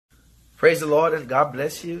Praise the Lord and God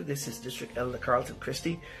bless you. This is District Elder Carlton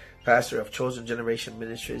Christie, pastor of Chosen Generation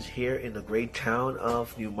Ministries here in the great town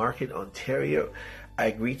of Newmarket, Ontario.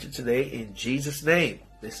 I greet you today in Jesus' name.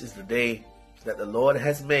 This is the day that the Lord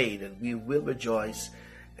has made, and we will rejoice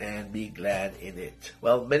and be glad in it.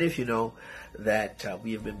 Well, many of you know that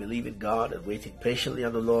we have been believing God and waiting patiently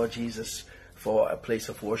on the Lord Jesus for a place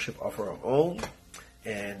of worship of our own.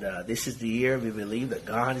 And this is the year we believe that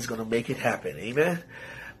God is going to make it happen. Amen.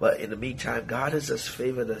 But in the meantime, God has just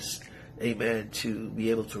favored us, amen, to be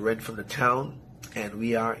able to rent from the town, and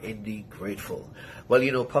we are indeed grateful. Well,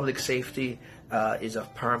 you know, public safety is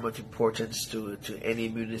of paramount importance to any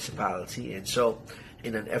municipality, and so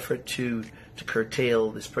in an effort to curtail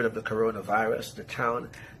the spread of the coronavirus, the town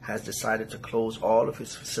has decided to close all of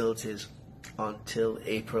its facilities until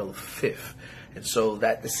April 5th. And so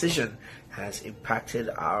that decision has impacted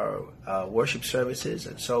our worship services,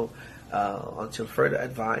 and so until further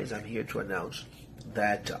advice, I'm here to announce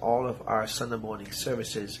that all of our Sunday morning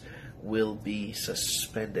services will be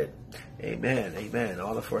suspended. Amen. Amen.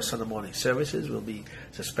 All of our Sunday morning services will be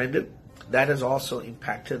suspended. That has also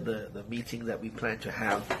impacted the meeting that we plan to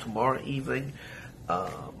have tomorrow evening,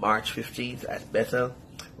 March 15th at Bethel,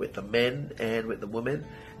 with the men and with the women,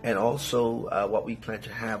 and also what we plan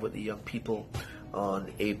to have with the young people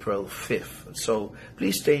on April 5th. So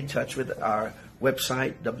please stay in touch with our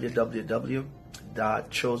website,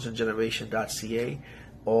 www.chosengeneration.ca,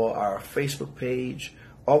 or our Facebook page,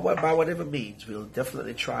 or by whatever means. We'll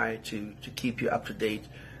definitely try to keep you up to date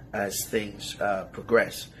as things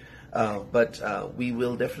progress. But we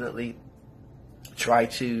will definitely try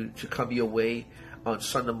to come your way on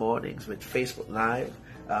Sunday mornings with Facebook Live,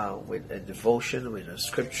 with a devotion, with a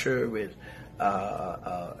scripture, with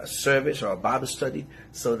a service or a Bible study,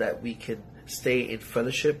 so that we can stay in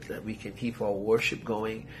fellowship, that we can keep our worship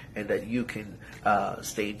going, and that you can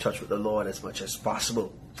stay in touch with the Lord as much as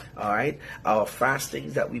possible. All right. Our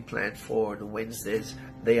fastings that we planned for the Wednesdays,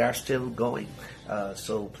 they are still going.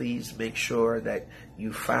 So please make sure that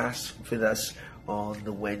you fast with us on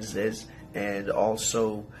the Wednesdays, and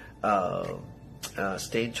also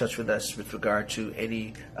stay in touch with us with regard to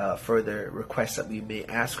any further requests that we may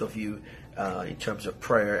ask of you in terms of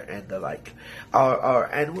prayer and the like. Our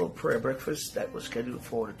annual prayer breakfast that was scheduled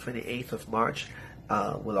for the 28th of March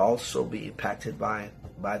will also be impacted by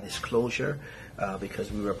this closure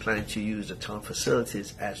because we were planning to use the town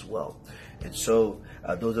facilities as well. And so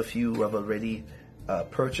those of you who have already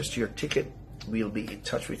purchased your ticket, we'll be in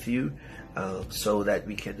touch with you so that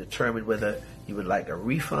we can determine whether you would like a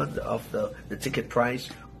refund of the ticket price,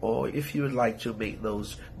 or if you would like to make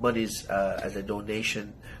those monies as a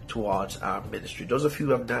donation towards our ministry. Those of you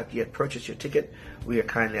who have not yet purchased your ticket, we are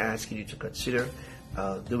kindly asking you to consider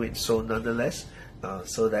doing so nonetheless,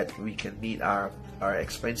 so that we can meet our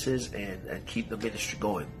expenses and keep the ministry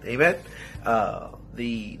going. Amen.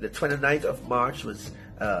 The 29th of March was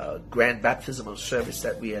grand baptismal service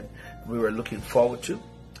that we were looking forward to,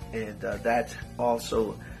 and that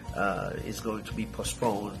also is going to be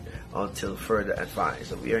postponed until further advice.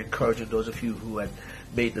 So we are encouraging those of you who had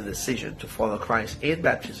made the decision to follow Christ in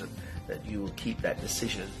baptism that you will keep that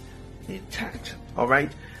decision intact. All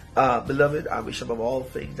right, beloved, I wish above all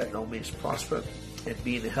things that thou mayest prosper and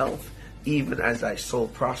be in health, even as thy soul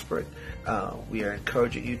prospereth. We are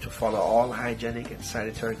encouraging you to follow all hygienic and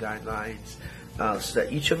sanitary guidelines, so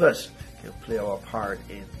that each of us can play our part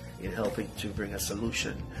in helping to bring a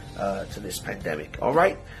solution to this pandemic. All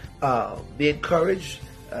right, be encouraged,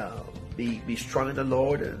 be strong in the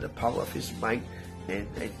Lord and in the power of His might, and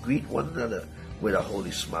greet one another with a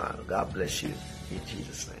holy smile. God bless you in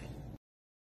Jesus' name.